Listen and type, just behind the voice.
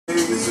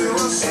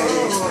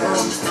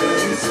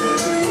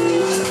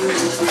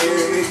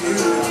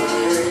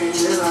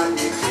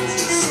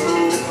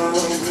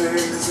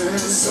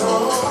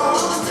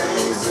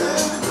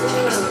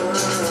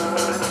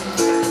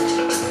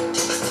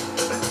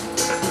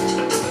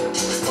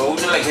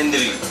Like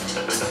Henry.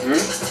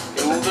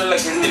 You would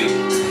like Henry.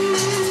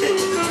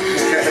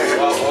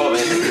 Wow,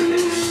 man.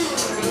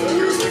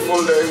 You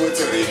fall there with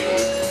the radio.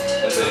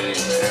 That's a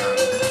radio.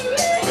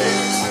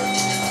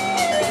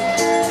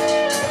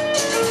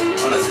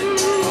 Honestly.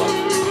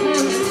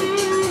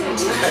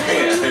 I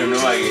don't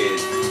know my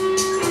guess.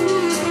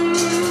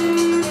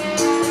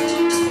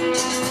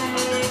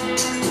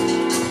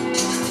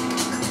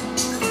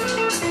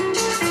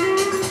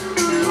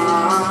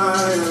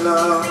 My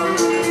love.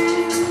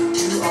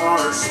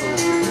 So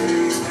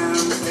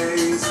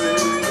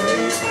amazing,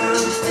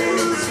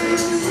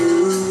 you,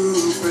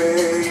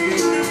 babe.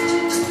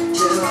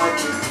 Yeah, I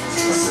can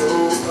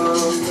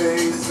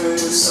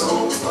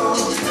so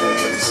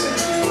amazing.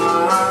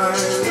 My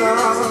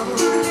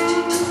love,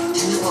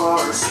 you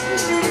are so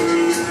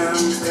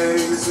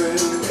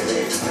amazing,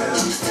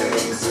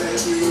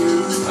 you.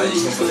 You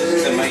can put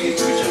the mic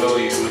into whichever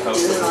way you look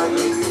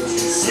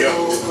So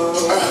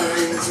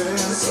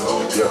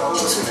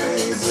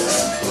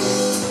amazing.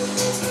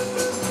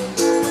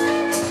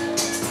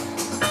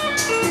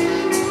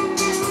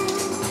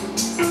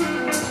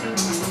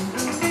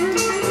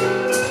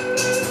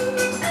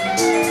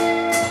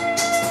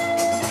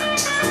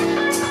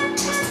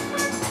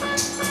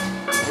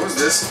 Who's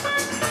this?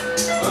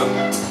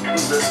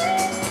 Who's this?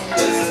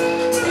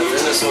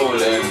 That's a soul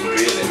really.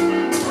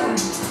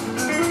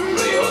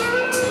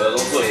 Well,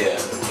 also here,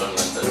 John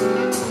London.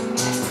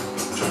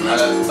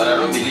 But I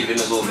don't believe in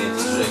the soul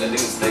means I think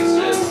it's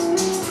stress.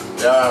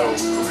 Yeah,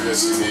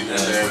 obviously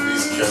they have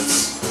these cats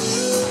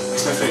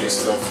doing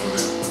stuff for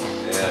them.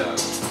 Yeah.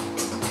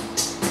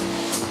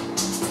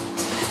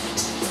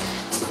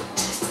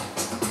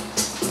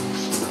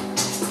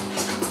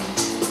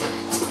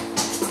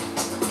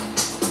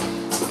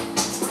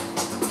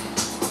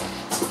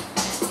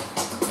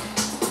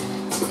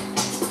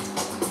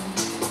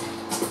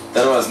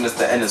 That was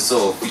Mr.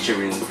 NSO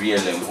featuring Real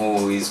M,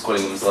 who is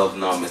calling himself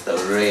now Mr.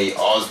 Ray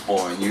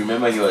Osborne. You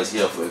remember he was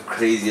here for a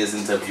craziest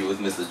interview with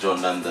Mr.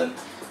 John London,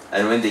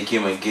 and when they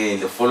came again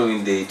the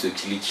following day to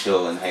actually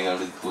chill and hang out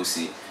with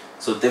Pussy.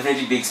 So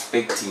definitely be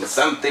expecting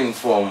something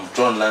from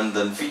John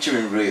London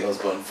featuring Ray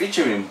Osborne,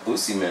 featuring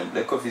Pussy, man.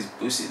 Black Coffee's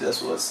Pussy,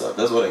 that's what's up.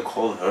 That's what I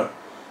call her.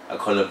 I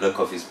call her Black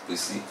Coffee's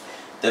Pussy.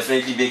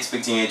 Definitely be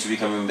expecting her to be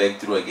coming back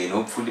through again.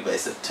 Hopefully by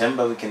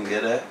September we can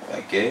get her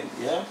again,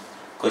 yeah.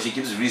 Because she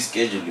keeps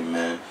rescheduling,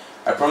 man.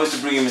 I promised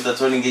to bring you Mr.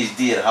 Tonic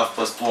HD at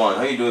 1:30.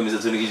 How you doing, Mr.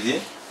 Tonic HD?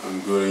 I'm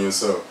good, and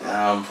yourself?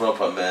 Yeah, I'm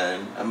proper,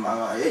 man.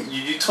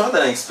 You taller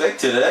than I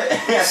expected, eh?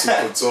 You're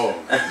super tall.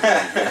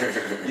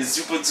 You're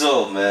super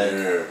tall, man.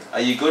 Yeah.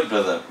 Are you good,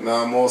 brother?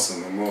 Nah, I'm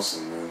awesome, man.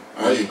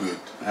 Are you good?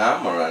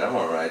 I'm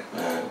alright,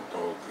 man.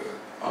 Oh, good.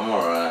 I'm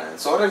alright.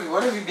 So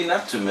what have you been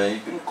up to, man?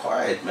 You've been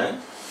quiet,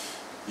 man.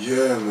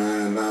 Yeah,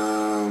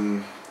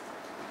 man.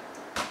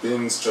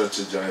 Been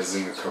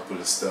strategizing a couple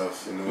of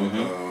stuff, you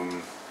know.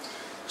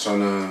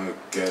 Trying to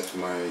get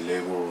my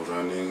label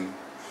running.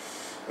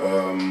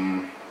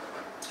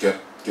 Get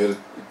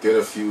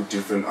a few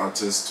different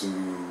artists to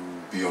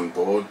be on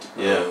board.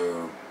 Yeah.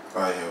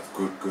 I have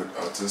good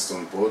artists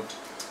on board.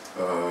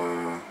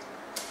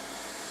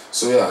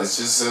 So yeah, it's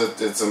just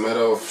it's a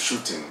matter of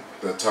shooting.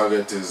 The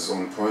target is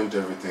on point,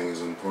 everything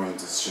is on point.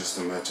 It's just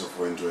a matter of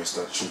when do I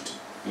start shooting.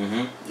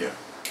 Yeah.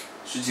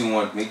 Shooting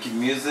what? Making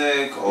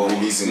music or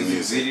releasing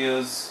music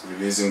videos?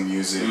 Releasing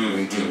music,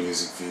 making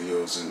music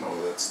videos and all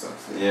that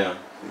stuff. Yeah.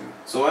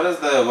 So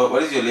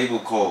what is your label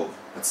called?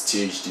 It's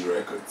THD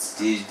Records.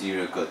 THD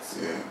Records.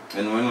 Yeah.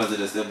 And when was it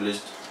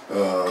established?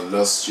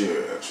 Last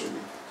year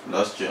actually.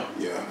 Last year?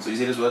 Yeah. So you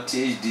said it's what?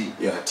 THD?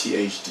 Yeah,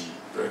 THD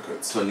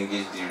Records. Tonic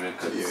HD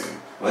Records. Yeah.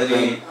 Why do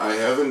you... I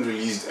haven't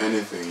released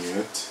anything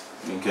yet.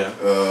 Okay.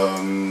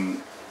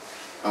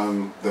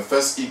 The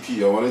first EP,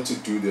 I wanted to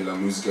do the La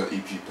Musica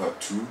EP Part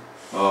 2.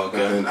 Oh, okay.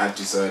 But then I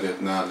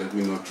decided, nah, let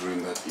me not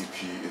ruin that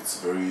EP. It's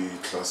very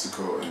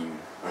classical and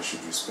I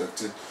should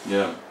respect it.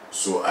 Yeah.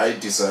 So I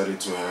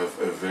decided to have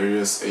a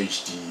various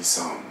HD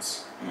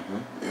sounds.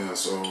 Yeah,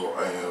 so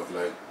I have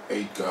like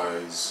 8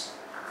 guys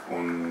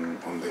on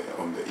the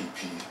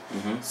EP.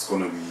 It's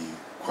gonna be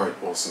quite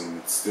awesome.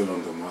 It's still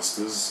on the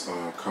masters,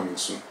 coming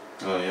soon.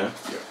 Oh yeah?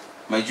 Yeah.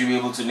 Might you be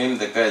able to name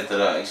the guys that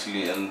are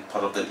actually in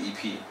part of that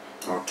EP?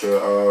 Okay,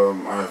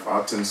 I have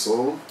Art and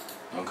Soul.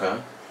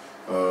 Okay.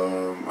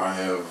 I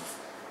have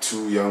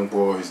 2 young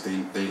boys,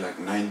 they like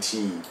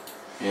 19.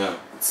 Yeah.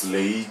 It's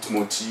Late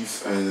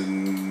Motif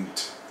and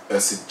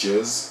Acid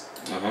Jazz.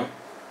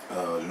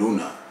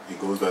 Luna. He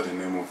goes by the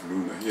name of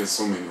Luna. He has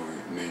so many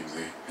names,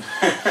 eh?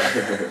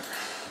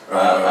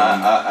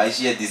 I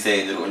should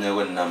decide that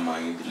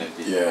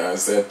yeah, I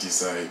said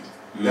decide.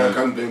 Yeah, I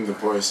can't blame the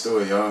boy, he's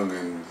still young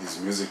and his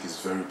music is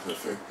very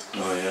perfect.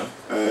 Oh yeah.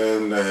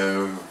 And I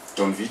have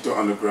Don Vito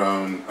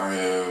Underground, I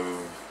have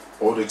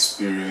Old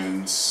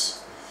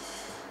Experience,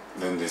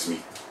 then there's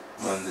me.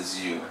 Man, that's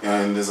you.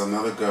 And there's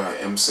another guy,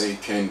 MC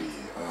Candy.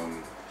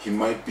 He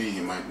might be,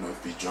 he might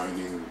not be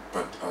joining,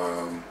 but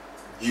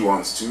he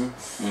wants to.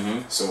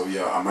 So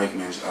yeah, I might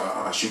mention.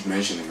 I should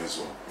mention him as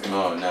well. Yeah.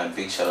 No, nah,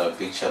 big shout out,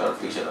 big shout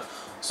out, big shout out.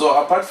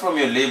 So apart from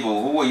your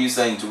label, who were you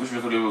signed to? Which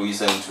record label were you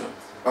signed to?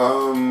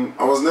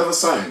 I was never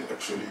signed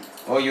actually.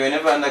 Oh, you were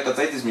never under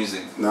Kataitis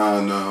Music?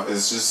 No,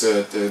 it's just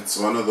that it's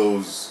one of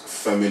those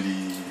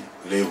family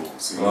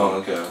labels. You know?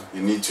 Oh, okay.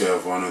 You need to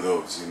have one of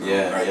those. You know,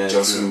 Yeah, like yeah,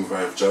 Just true. Move.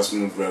 I have Just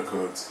Move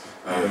Records.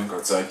 I have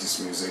Kataitis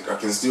Music. I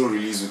can still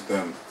release with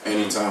them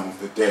any time of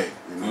the day.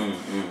 You know,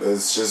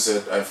 it's just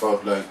that I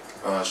felt like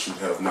I should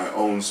have my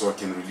own, so I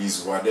can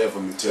release whatever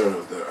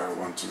material that I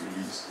want to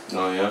release.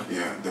 Oh yeah.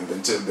 Yeah,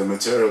 the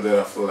material that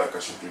I feel like I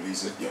should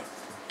release it. Yeah.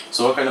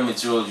 So what kind of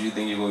material do you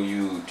think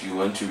do you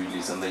want to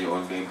release under your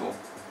own label?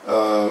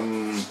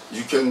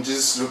 You can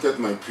just look at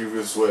my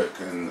previous work,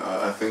 and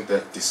I think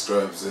that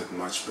describes it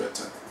much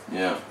better.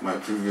 Yeah. My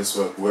previous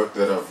work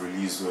that I've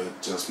released with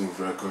Just Move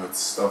Records,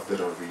 stuff that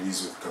I've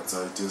released with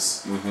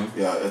Kataitis.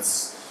 Yeah,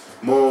 it's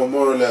more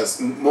or less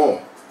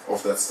more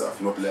of that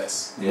stuff, not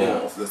less. Yeah.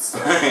 More of that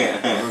stuff.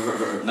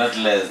 Not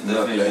less,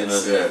 definitely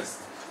not less.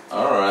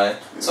 Alright.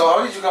 Yeah. So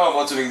how did you come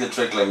about to make the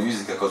track La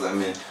Musica? Because I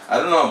mean, I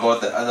don't know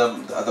about the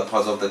other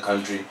parts of the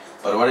country,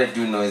 but what I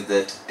do know is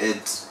that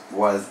it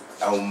was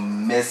a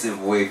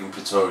massive wave in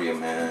Pretoria,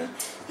 man.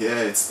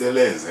 Yeah, it still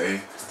is,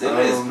 eh? Still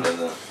is,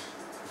 brother.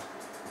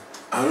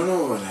 I don't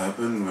know what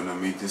happened when I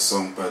made this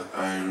song, but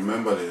I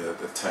remember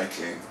the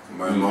titling.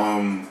 My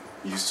mom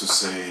used to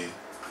say,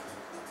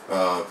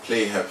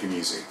 play happy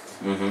music.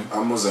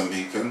 I'm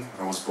Mozambican.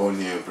 I was born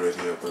here, bred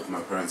here, but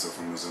my parents are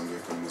from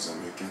Mozambique. I'm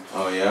Mozambican.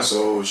 Oh yeah?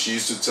 So she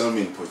used to tell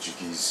me in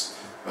Portuguese,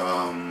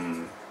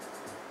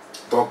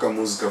 toca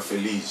música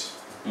feliz.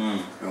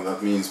 You know,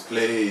 that means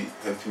play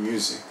happy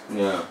music.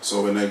 Yeah.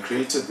 So when I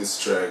created this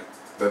track,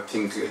 that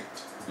thing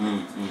clicked.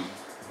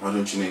 Why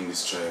don't you name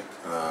this track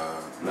La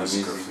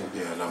Musica?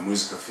 Yeah, La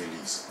Música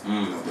Feliz. You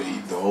know,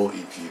 the whole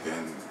EP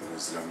then it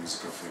was La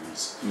Música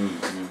Feliz.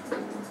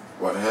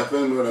 What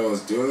happened when I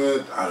was doing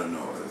it, I don't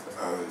know.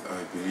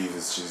 I believe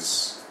it's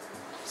just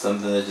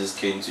something that just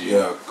came to you.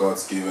 Yeah,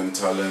 God's given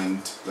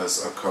talent.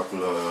 There's a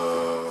couple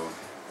of,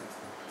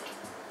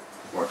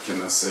 what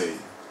can I say?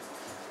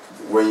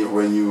 When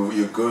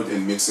you're good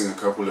in mixing a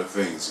couple of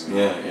things, you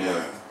know?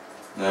 Yeah.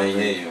 I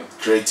hear you.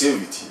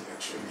 Creativity,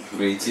 actually.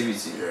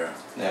 Creativity.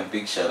 Yeah,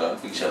 big shout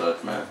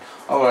out, man.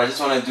 Alright, I just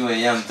want to do a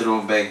young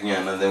throwback,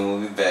 man, and then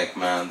we'll be back,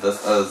 man.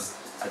 That's us,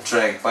 a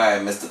track by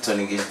Mr.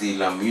 Tonic HD,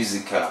 La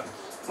Musica.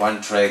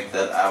 One track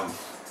that I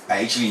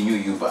actually knew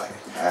you by.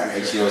 I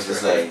actually was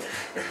just like,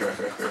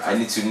 I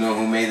need to know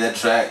who made that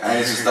track. I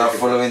need to start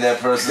following that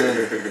person.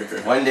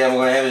 One day I'm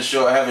gonna have a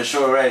show. I have a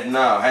show right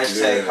now.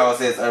 Hashtag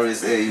Househeads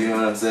RSA. You know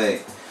what I'm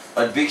saying?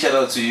 But big shout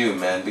out to you,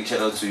 man. Big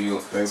shout out to you.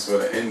 Thanks for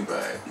the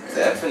invite, man.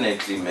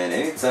 Definitely, man.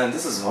 Anytime.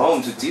 This is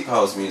home to deep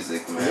house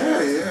music, man.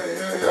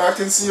 Yeah. I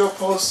can see your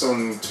posts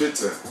on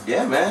Twitter.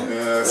 Yeah, man. Yeah,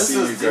 I this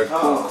see you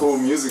got cool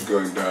music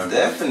going down.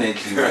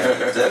 Definitely,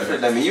 man.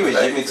 Definitely. I mean, you were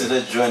jamming to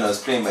that joint I was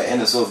playing by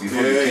NSO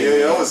before you came.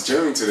 Yeah, I was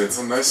jamming to that. It's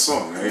a nice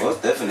song, eh? Well,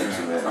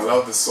 definitely, man. I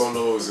love the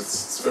solos.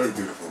 It's very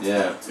beautiful.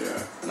 Yeah.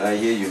 Yeah. I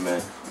hear you,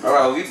 man.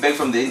 Alright, we'll be back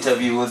from the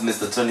interview with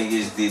Mr. Tonic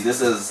HD.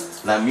 This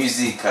is La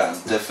Musica. I'm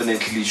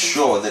definitely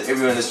sure that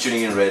everyone that's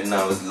tuning in right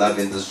now is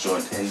loving this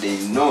joint and they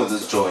know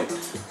this joint.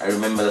 I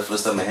remember the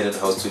first time I headed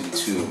House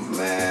 22.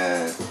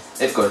 Man,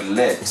 it got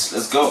lit.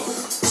 Let's go.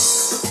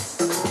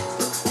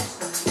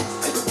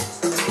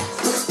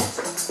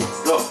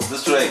 Look,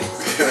 this track.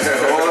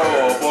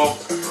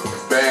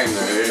 Bang,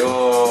 eh? Yo,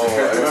 I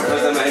remember the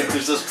first time I heard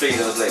Christos playing,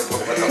 I was like,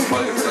 what the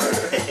fuck is that?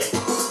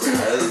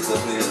 This is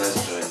definitely a nice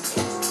joint.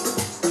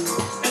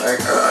 Like,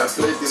 I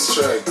played this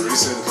track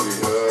recently,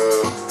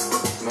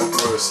 not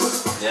first.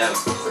 Yeah.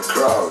 The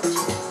crowd.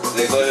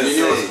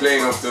 He was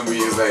playing after me,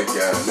 he's like,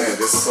 yeah, man,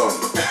 this song.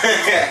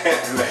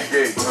 I'm like,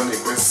 hey,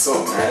 Tonic, this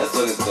song. Yeah, that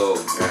song is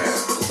dope. Yeah.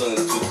 That song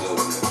is too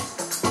dope, man.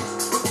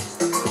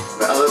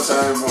 The other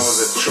time I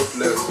was at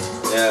Triplet.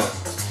 Yeah.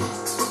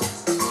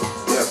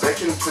 Yeah, back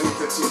in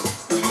 2013.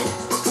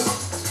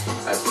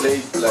 I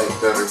played like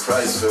the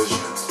reprise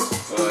version.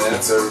 Oh, yeah.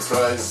 It's a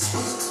reprise.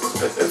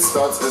 It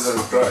starts as a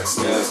reprise,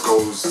 then it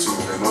goes to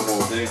the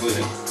normal. Very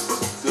good.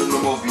 The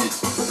normal beat.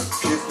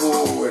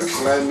 People were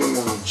climbing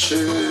on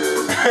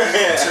chairs,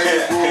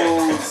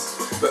 tables.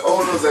 The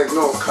owner's like,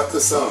 no, cut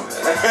the sound.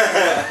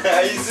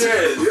 Are you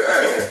serious?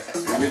 Yeah.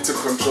 You need to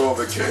control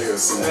the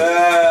chaos.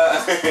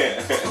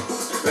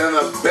 Then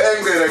I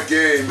banged it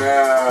again.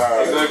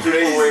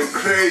 People went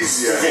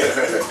crazy.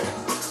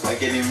 I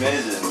can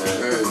imagine,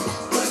 man.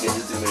 I can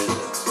just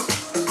imagine.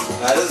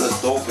 Nah, this is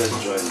a dope ass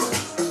joint, man.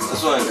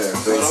 This one. Yeah,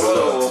 thanks a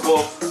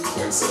lot.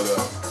 Thanks a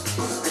lot.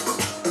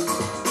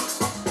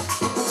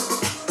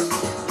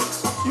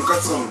 You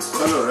got some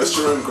kind of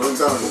restaurant going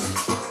down.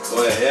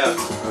 Oh yeah.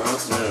 Oh,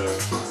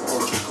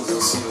 okay, because I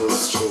see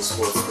those show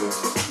spots there.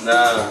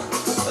 Nah,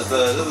 that's a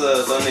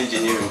sound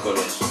engineering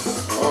college.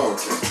 Oh,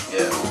 okay.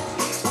 Yeah.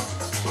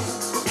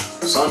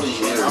 Sound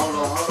engineering. How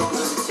long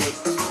does it take?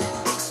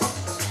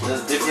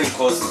 There's different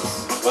courses.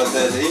 But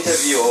the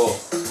interview or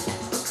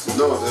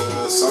no,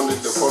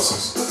 the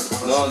courses.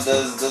 No,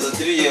 there's a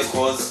 3-year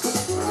course.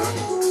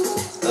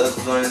 That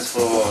one is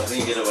for I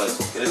think you get a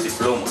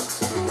diploma.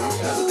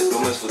 Yeah, the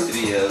diploma is for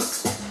 3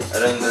 years.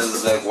 And then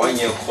there's like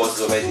 1-year course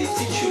where they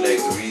teach you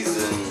like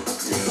Reason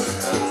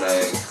and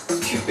like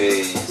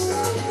Cubase.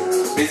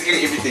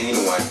 Basically everything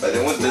in one. But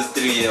then with this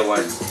 3-year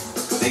one,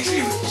 they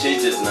actually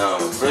changed it now.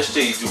 First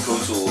year you do Pro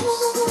Tools.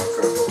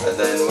 And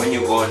then when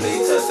you go on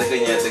later,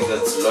 second year I think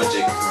that's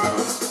Logic.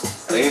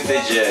 And then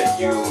third year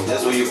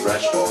that's where you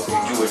brush off.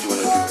 You do what you want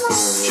to do.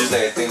 Choose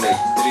like I think like 3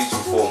 to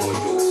 4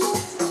 modules.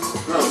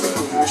 No,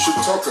 we should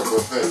talk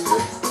about that,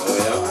 eh? Oh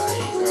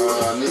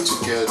yeah? I need to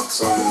get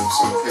some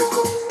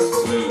paper.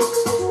 I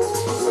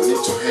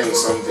need to hang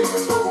something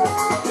on the wall.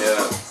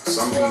 Yeah.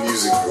 Something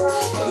musical.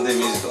 Something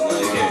musical, no,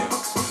 yeah.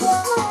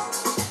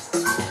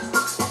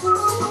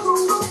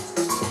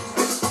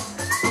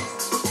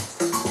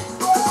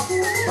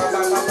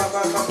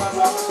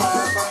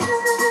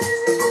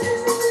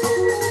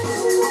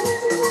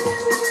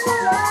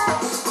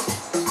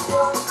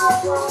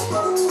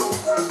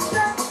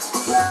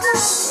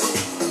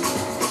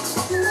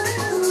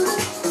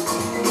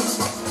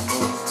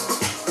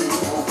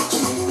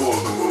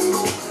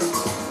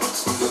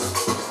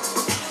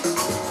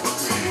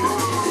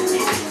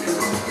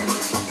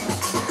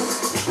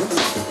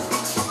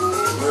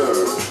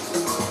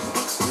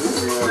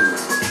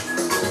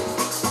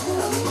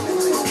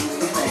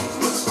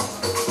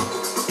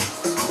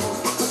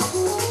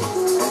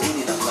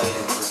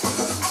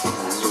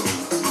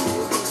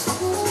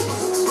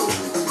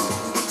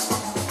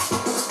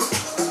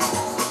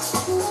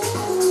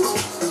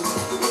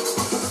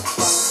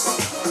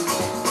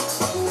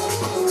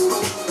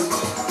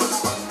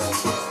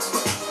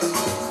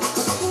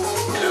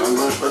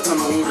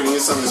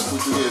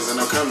 And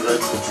I can't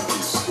write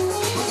Portuguese.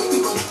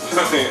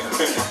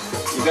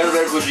 You can't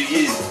write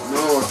Portuguese?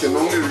 No, I can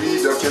only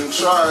read. I can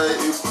try.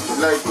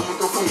 Like,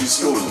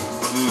 slow.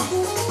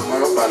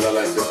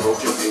 Like the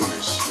broken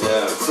English.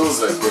 Yeah. It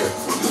feels like that.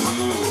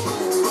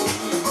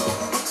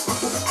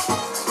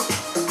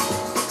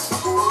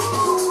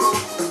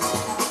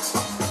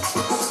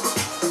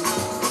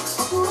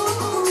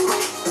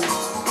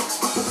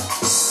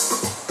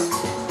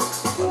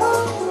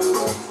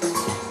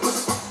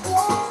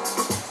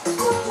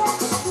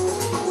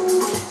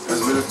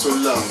 So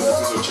long,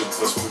 that is what you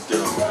first put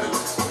down. But